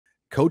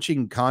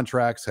coaching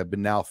contracts have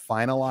been now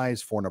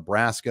finalized for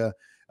Nebraska.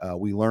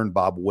 We learned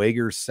Bob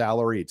Wager's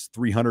salary. It's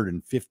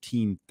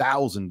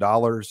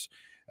 $315,000.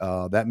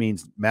 That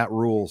means Matt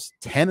Rhule's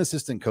 10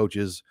 assistant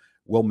coaches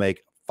will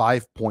make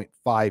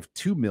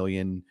 $5.52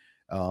 million.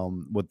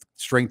 With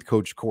strength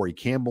coach Corey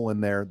Campbell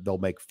in there, they'll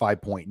make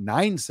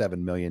 $5.97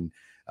 million.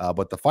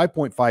 But the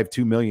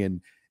 $5.52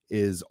 million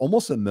is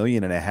almost $1.5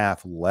 million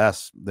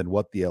less than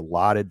what the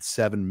allotted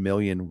 $7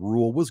 million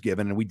Rhule was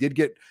given. And we did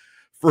get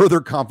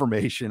further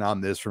confirmation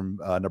on this from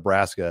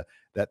Nebraska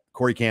that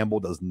Corey Campbell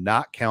does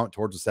not count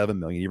towards the $7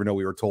 million, even though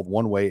we were told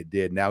one way it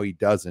did. Now he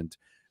doesn't.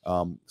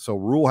 So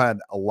Rhule had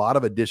a lot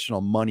of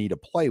additional money to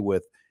play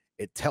with.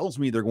 It tells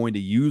me they're going to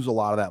use a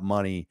lot of that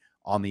money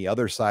on the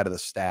other side of the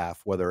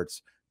staff, whether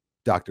it's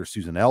Dr.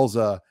 Susan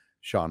Elza,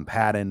 Sean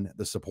Patton,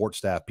 the support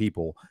staff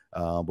people.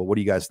 But what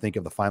do you guys think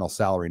of the final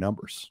salary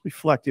numbers?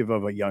 Reflective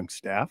of a young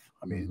staff.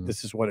 I mean,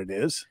 this is what it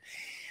is.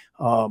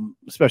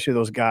 Especially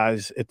those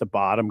guys at the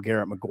bottom,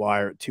 Garrett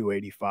McGuire at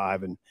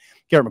 285, and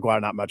Garrett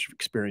McGuire, not much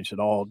experience at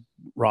all.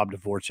 Rob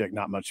Dvorak,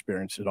 not much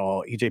experience at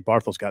all. EJ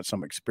Barthel's got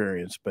some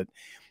experience, but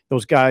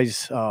those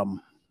guys,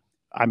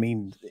 I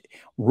mean,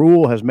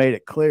 Rhule has made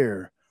it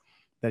clear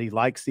that he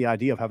likes the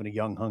idea of having a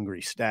young,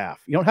 hungry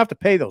staff. You don't have to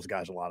pay those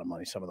guys a lot of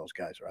money, some of those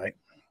guys, right?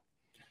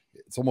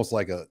 It's almost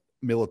like a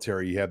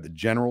military. You have the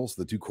generals,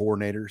 the two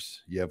coordinators.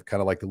 You have kind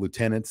of like the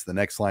lieutenants, the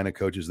next line of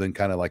coaches, then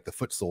kind of like the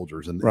foot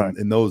soldiers. And,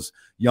 and those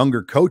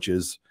younger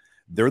coaches,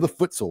 they're the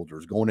foot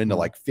soldiers going into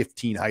like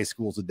 15 high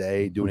schools a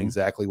day, doing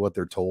exactly what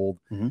they're told.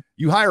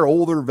 You hire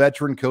older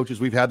veteran coaches.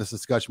 We've had this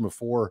discussion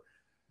before.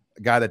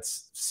 A guy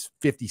that's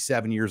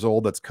 57 years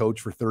old that's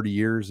coached for 30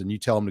 years, and you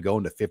tell him to go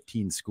into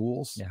 15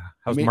 schools. Yeah.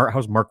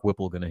 How's Mark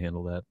Whipple going to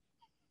handle that?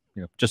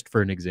 You know, just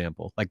for an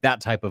example, like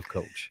that type of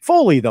coach.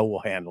 Foley, though,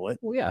 will handle it.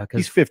 Well, yeah, because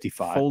he's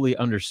 55. Foley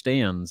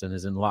understands and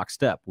is in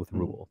lockstep with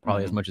Rhule,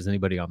 probably as much as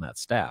anybody on that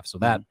staff. So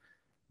that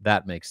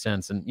makes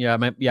sense. And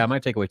my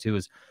takeaway too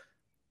is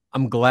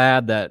I'm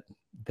glad that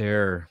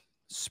they're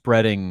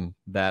spreading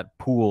that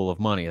pool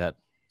of money, that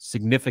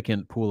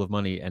significant pool of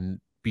money,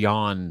 and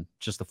beyond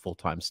just the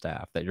full-time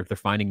staff, that they're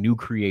finding new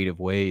creative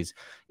ways.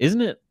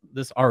 Isn't it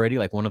this already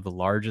like one of the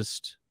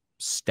largest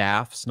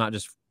staffs, not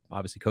just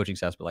obviously coaching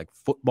staffs, but like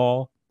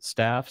football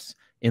staffs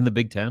in the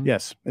Big Ten?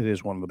 Yes, it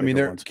is one of the bigger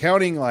they're ones.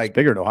 counting like it's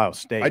bigger than Ohio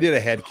State. I did a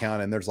head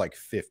count and there's like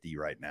 50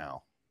 right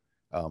now.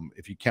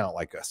 If you count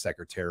like a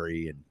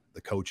secretary and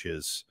the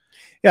coaches.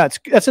 Yeah,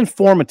 that's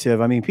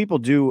informative. I mean, people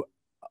do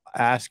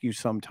ask you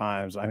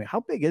sometimes, I mean, how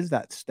big is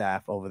that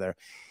staff over there?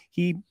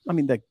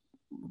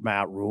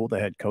 Matt Rhule, the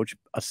head coach,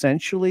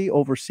 essentially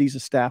oversees a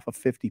staff of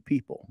 50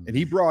 people. And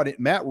he brought in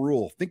Matt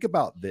Rhule. Think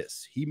about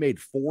this. He made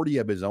 40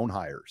 of his own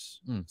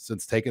hires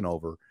since taking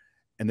over.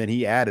 And then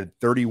he added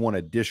 31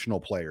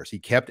 additional players. He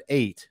kept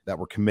 8 that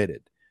were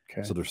committed.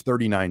 Okay. So there's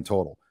 39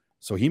 total.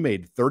 So he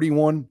made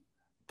 31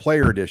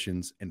 player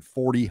additions and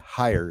 40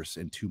 hires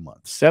in 2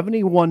 months.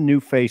 71 new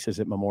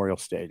faces at Memorial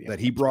Stadium. That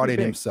he brought in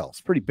himself.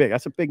 It's pretty big.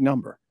 That's a big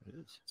number.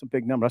 It's a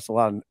big number. That's a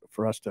lot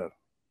for us to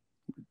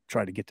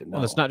try to get to know.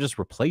 Well, it's not just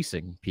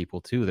replacing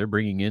people too. They're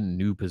bringing in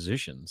new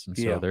positions. And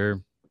so they're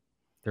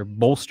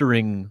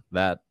bolstering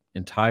that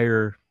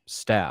entire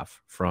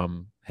staff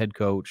from head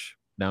coach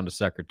down to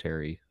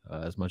secretary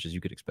as much as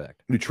you could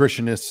expect.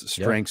 Nutritionists,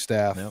 strength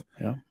staff.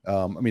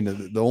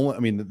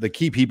 The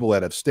key people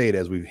that have stayed,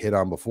 as we've hit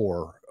on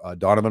before,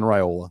 Donovan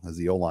Rhule as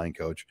the O-line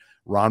coach,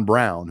 Ron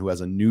Brown, who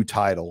has a new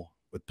title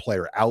with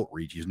player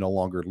outreach. He's no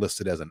longer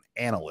listed as an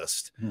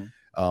analyst.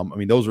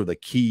 Those are the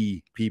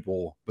key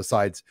people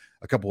besides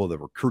a couple of the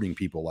recruiting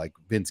people like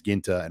Vince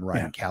Ginta and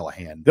Ryan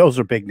Callahan. Those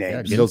are big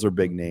names. Yeah, those are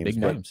big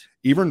names.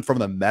 Even from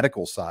the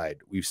medical side,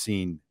 we've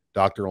seen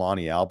Dr.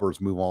 Lonnie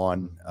Albers move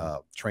on,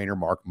 trainer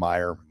Mark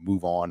Meyer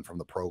move on from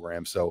the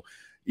program. So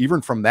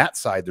even from that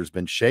side, there's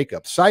been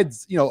shakeup.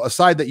 A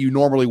side that you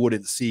normally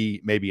wouldn't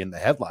see maybe in the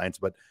headlines,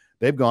 but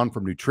they've gone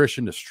from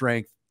nutrition to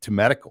strength to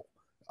medical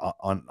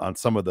on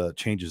some of the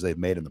changes they've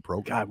made in the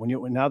program.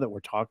 God, now that we're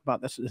talking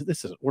about this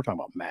is we're talking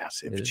about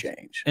massive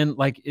change. And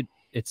like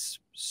it's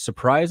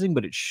surprising,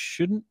 but it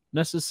shouldn't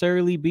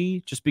necessarily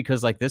be, just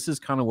because like this is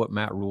kind of what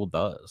Matt Rhule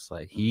does.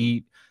 Like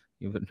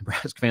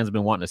Nebraska fans have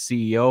been wanting a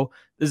CEO.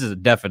 This is a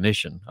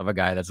definition of a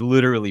guy that's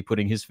literally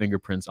putting his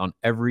fingerprints on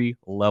every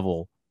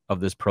level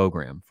of this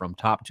program, from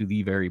top to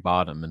the very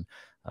bottom.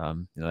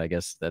 And I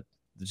guess that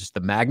just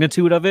the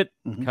magnitude of it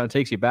kind of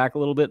takes you back a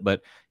little bit,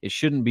 but it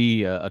shouldn't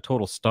be a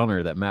total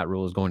stunner that Matt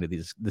Rhule is going to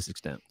this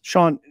extent.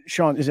 Sean,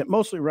 is it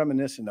mostly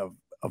reminiscent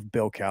of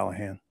Bill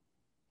Callahan?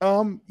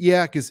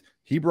 Yeah, because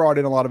he brought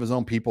in a lot of his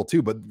own people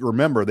too. But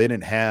remember, they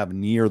didn't have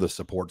near the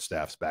support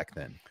staffs back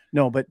then.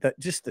 No, but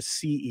just the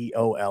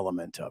CEO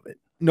element of it.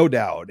 No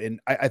doubt. And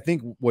I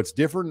think what's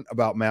different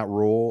about Matt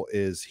Rhule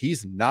is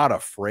he's not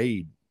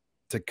afraid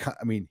to,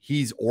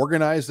 he's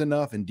organized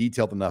enough and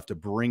detailed enough to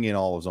bring in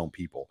all his own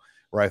people,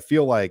 where I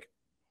feel like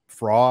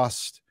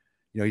Frost,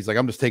 he's like,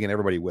 I'm just taking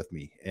everybody with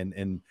me.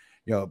 And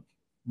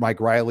Mike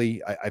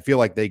Riley, I feel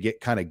like they get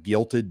kind of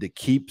guilted to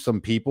keep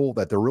some people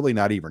that they're really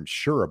not even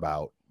sure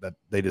about, that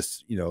they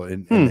just,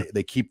 and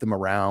they keep them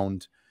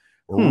around.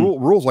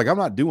 Rhule's like, I'm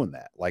not doing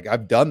that. Like,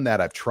 I've done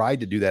that. I've tried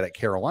to do that at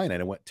Carolina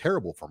and it went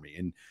terrible for me.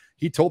 And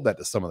he told that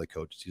to some of the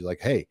coaches. He's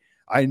like, hey,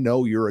 I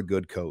know you're a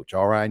good coach,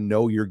 or I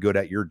know you're good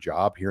at your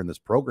job here in this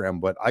program,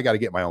 but I got to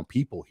get my own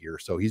people here.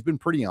 So he's been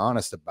pretty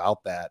honest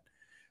about that.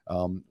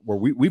 Where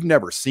we've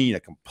never seen a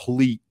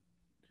complete,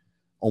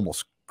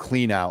 almost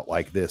clean out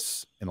like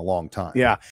this in a long time. Yeah.